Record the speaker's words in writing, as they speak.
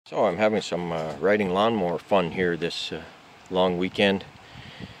So I'm having some riding lawnmower fun here this long weekend.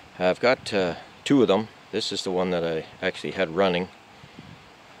 I've got two of them. This is the one that I actually had running.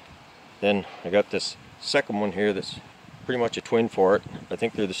 Then I got this second one here that's pretty much a twin for it. I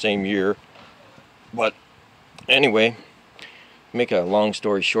think they're the same year. But anyway, make a long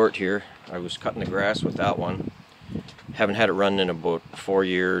story short here, I was cutting the grass with that one. Haven't had it running in about 4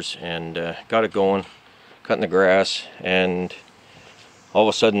 years, and got it going, cutting the grass, and all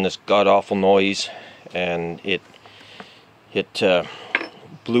of a sudden this god-awful noise, and it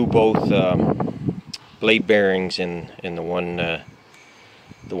blew both blade bearings in the one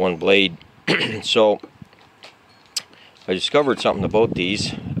blade. So I discovered something about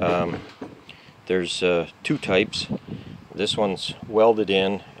these. There's two types. This one's welded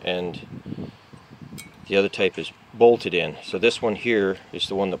in and the other type is bolted in. So this one here is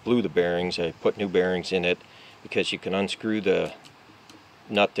the one that blew the bearings. I put new bearings in it because you can unscrew the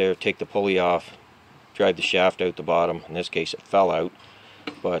nut there, take the pulley off, drive the shaft out the bottom. In this case it fell out,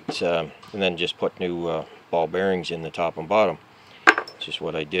 but and then just put new ball bearings in the top and bottom. It's just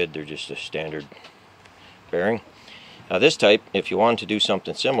what I did. They're just a standard bearing. Now this type, if you wanted to do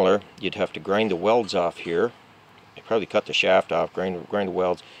something similar, you'd have to grind the welds off here. You probably cut the shaft off, grind the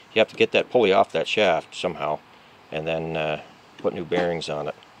welds. You have to get that pulley off that shaft somehow, and then put new bearings on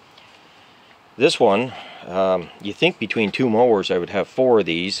it. This one, you think between two mowers I would have 4 of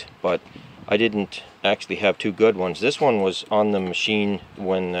these, but I didn't actually have 2 good ones. This one was on the machine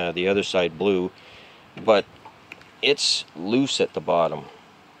when the other side blew, but it's loose at the bottom.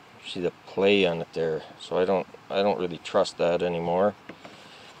 See the play on it there, so I don't really trust that anymore.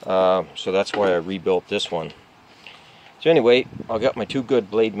 So that's why I rebuilt this one. So anyway, I got my 2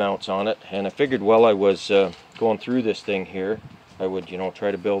 good blade mounts on it, and I figured while I was going through this thing here, I would,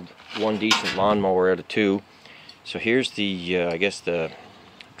 try to build one decent lawnmower out of 2. So here's the, I guess the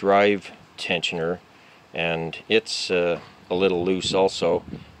drive tensioner, and it's a little loose also,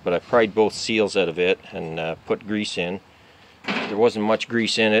 but I pried both seals out of it and put grease in. There wasn't much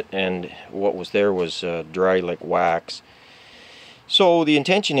grease in it, and what was there was dry like wax. So the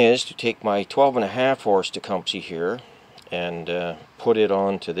intention is to take my 12.5 horse Tecumseh here and put it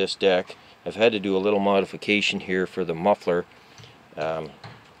onto this deck. I've had to do a little modification here for the muffler.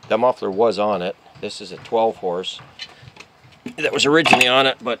 The muffler was on it. This is a 12 horse that was originally on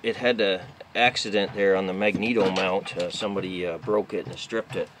it, but it had an accident there on the magneto mount. Somebody broke it and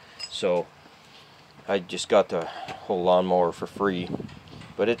stripped it, so I just got the whole lawnmower for free.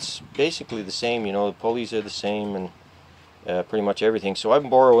 But it's basically the same, the pulleys are the same, and pretty much everything. So I'm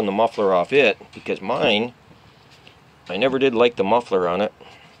borrowing the muffler off it, because mine, I never did like the muffler on it,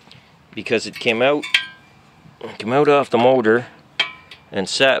 because it came out off the motor and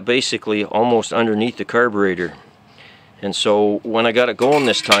sat basically almost underneath the carburetor. And so when I got it going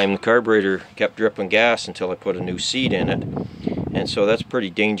this time, the carburetor kept dripping gas until I put a new seat in it. And so that's a pretty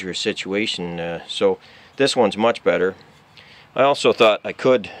dangerous situation. So this one's much better. I also thought I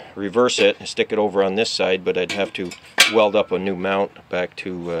could reverse it and stick it over on this side, but I'd have to weld up a new mount back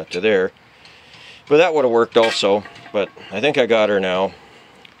to there. But that would have worked also. But I think I got her now.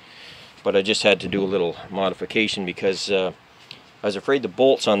 But I just had to do a little modification because I was afraid the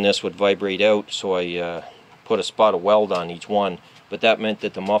bolts on this would vibrate out, so I put a spot of weld on each one. But that meant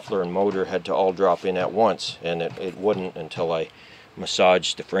that the muffler and motor had to all drop in at once, and it wouldn't until I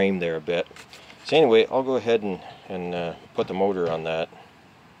massaged the frame there a bit. So anyway, I'll go ahead and put the motor on that.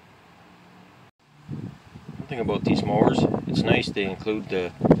 One thing about these mowers, it's nice they include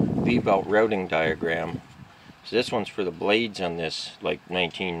the V-belt routing diagram. So this one's for the blades on this, like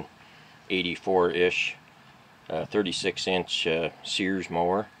 1984-ish 36-inch Sears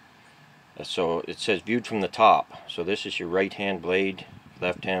mower. So it says viewed from the top. So this is your right-hand blade,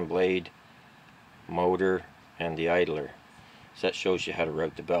 left-hand blade, motor, and the idler. So that shows you how to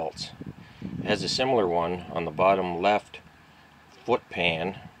route the belts. It has a similar one on the bottom left foot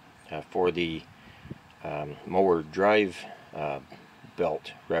pan for the mower drive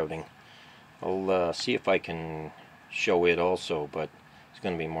belt routing. I'll see if I can show it also, but it's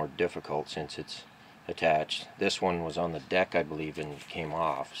going to be more difficult since it's attached. This one was on the deck, I believe, and it came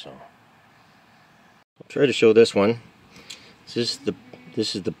off. So I'll try to show this one. This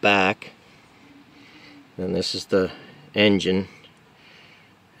is the back, and this is the engine,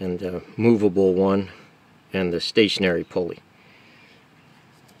 and the movable one, and the stationary pulley.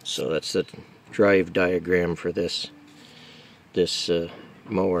 So that's the drive diagram for this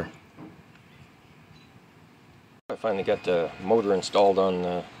mower. I finally got the motor installed on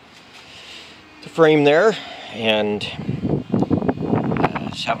the frame there, and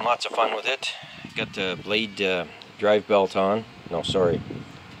just having lots of fun with it. Got the blade drive belt on. No, sorry.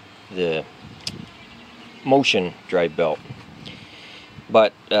 the motion drive belt.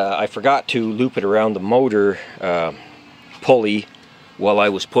 But I forgot to loop it around the motor pulley while I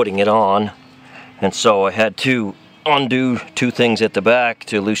was putting it on, and so I had to undo two things at the back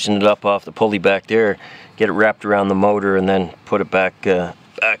to loosen it up off the pulley back there, get it wrapped around the motor, and then put it back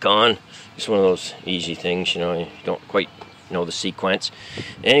on. It's one of those easy things, you know, you don't quite know the sequence.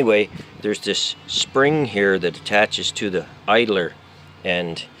 Anyway, there's this spring here that attaches to the idler,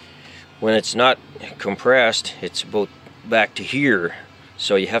 and when it's not compressed, it's about back to here.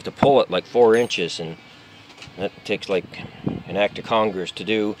 So you have to pull it like 4 inches, and that takes like an act of Congress to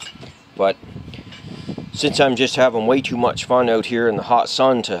do. But since I'm just having way too much fun out here in the hot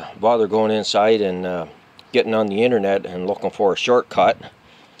sun to bother going inside and getting on the internet and looking for a shortcut,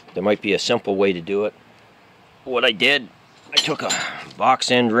 there might be a simple way to do it. What I did, I took a box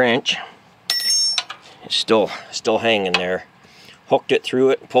end wrench. It's still hanging there. Hooked it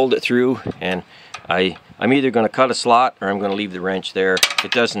through it, pulled it through, and I'm either going to cut a slot or I'm going to leave the wrench there.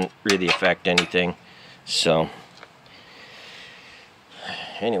 It doesn't really affect anything. So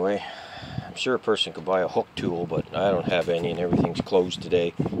anyway, I'm sure a person could buy a hook tool, but I don't have any, and everything's closed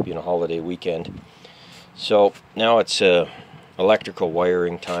today, being a holiday weekend. So now it's electrical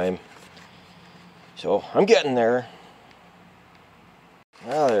wiring time. So I'm getting there.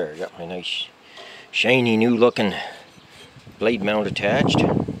 Well, there, I got my nice shiny new looking blade mount attached.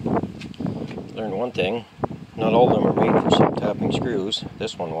 Learned one thing, not all of them are made for self-tapping screws.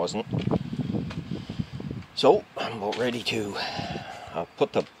 This one wasn't. So I'm about ready to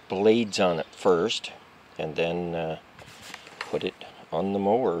put the blades on it first, and then put it on the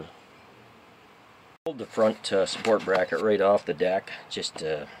mower. Pulled the front support bracket right off the deck, just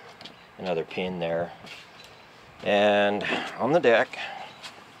another pin there. And on the deck,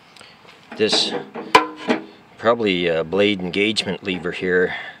 this probably blade engagement lever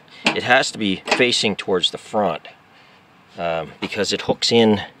here, it has to be facing towards the front because it hooks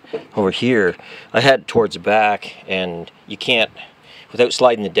in over here. I had it towards the back, and you can't, without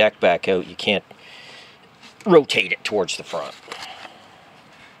sliding the deck back out, you can't rotate it towards the front.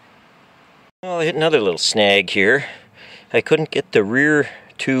 Well, I hit another little snag here. I couldn't get the rear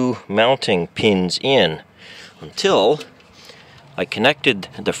two mounting pins in until I connected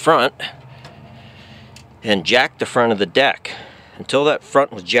the front and jacked the front of the deck. Until that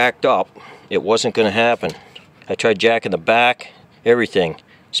front was jacked up, it wasn't going to happen. I tried jacking the back, everything.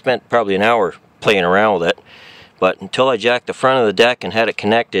 Spent probably an hour playing around with it. But until I jacked the front of the deck and had it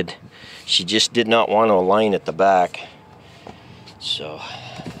connected, she just did not want to align at the back. So,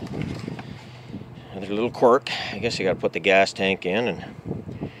 another little quirk. I guess I got to put the gas tank in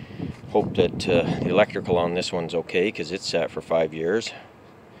and hope that the electrical on this one's okay, because it's sat for 5 years.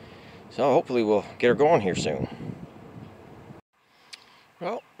 So hopefully we'll get her going here soon.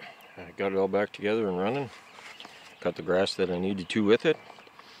 Well, I got it all back together and running. Got the grass that I needed to with it.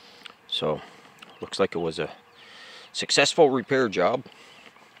 So, looks like it was a successful repair job.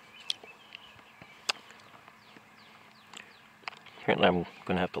 Apparently I'm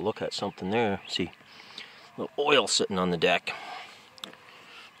going to have to look at something there. See, a little oil sitting on the deck.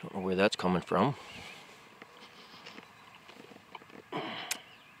 Don't know where that's coming from.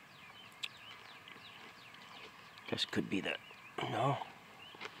 Guess it could be that, no,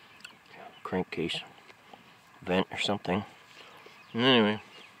 crankcase vent or something. Anyway,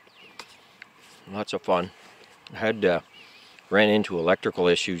 lots of fun. I had ran into electrical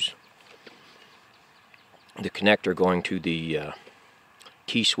issues. The connector going to the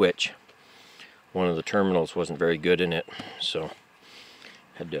key switch, one of the terminals wasn't very good in it, so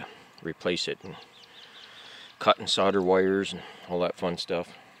had to replace it and cut and solder wires and all that fun stuff.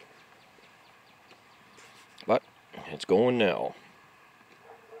 But it's going now.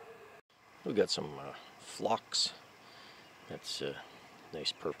 We got some phlox. That's a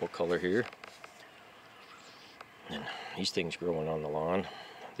nice purple color here. And these things growing on the lawn,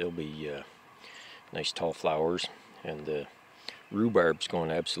 they'll be nice tall flowers. And the rhubarb's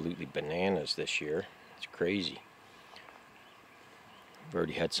going absolutely bananas this year. It's crazy. I've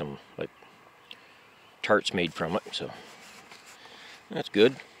already had some like tarts made from it, so that's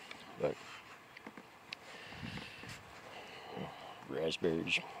good. But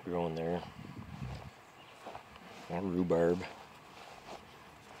raspberries growing there. More rhubarb.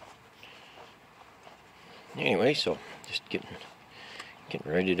 Anyway, so just getting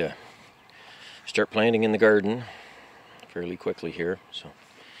ready to start planting in the garden fairly quickly here. So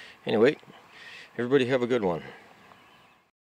anyway, everybody have a good one.